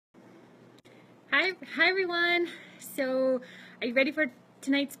Hi everyone. So, are you ready for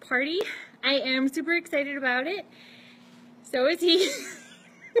tonight's party? I am super excited about it. So is he.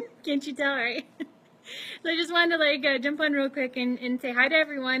 Can't you tell, right? So I just wanted to jump on real quick and say hi to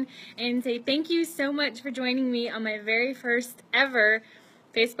everyone and say thank you so much for joining me on my very first ever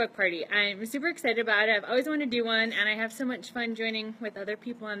Facebook party. I'm super excited about it. I've always wanted to do one, and I have so much fun joining with other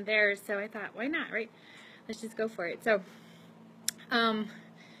people on there, so I thought, why not, right? Let's just go for it. So,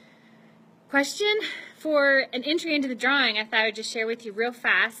 question for an entry into the drawing I thought I would just share with you real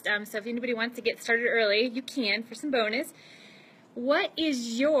fast. So if anybody wants to get started early, you can for some bonus. What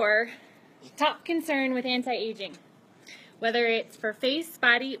is your top concern with anti-aging? Whether it's for face,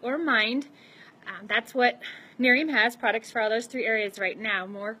 body, or mind, that's what Nerium has, products for all those three areas right now.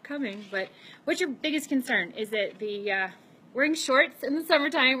 More coming, but what's your biggest concern? Is it the wearing shorts in the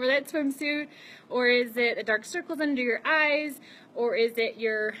summertime or that swimsuit? Or is it the dark circles under your eyes? Or is it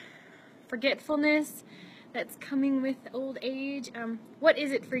your forgetfulness that's coming with old age? What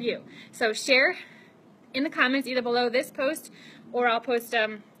is it for you? So share in the comments either below this post, or I'll post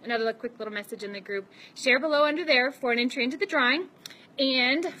another quick little message in the group. Share below under there for an entry into the drawing,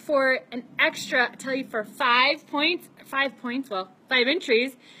 and for an extra, I tell you, for 5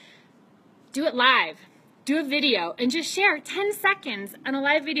 entries, do it live. Do a video and just share 10 seconds on a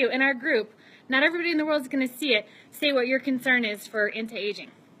live video in our group. Not everybody in the world is going to see it. Say what your concern is for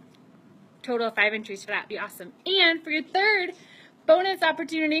anti-aging. Total of 5 entries for that. Be awesome. And for your third bonus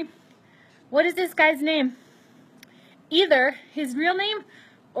opportunity, what is this guy's name? Either his real name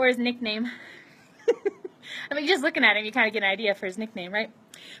or his nickname. I mean, just looking at him, you kind of get an idea for his nickname, right?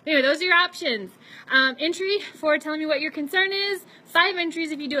 But anyway, those are your options. Entry for telling me what your concern is. 5 entries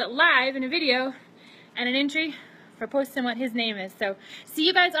if you do it live in a video. And an entry for posting what his name is. So, see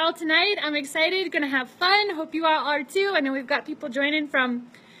you guys all tonight. I'm excited. Gonna have fun. Hope you all are too. I know we've got people joining from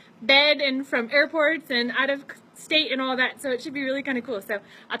bed and from airports and out of state and all that, so it should be really kind of cool. So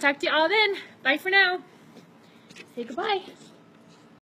I'll talk to you all then. Bye for now. Say goodbye.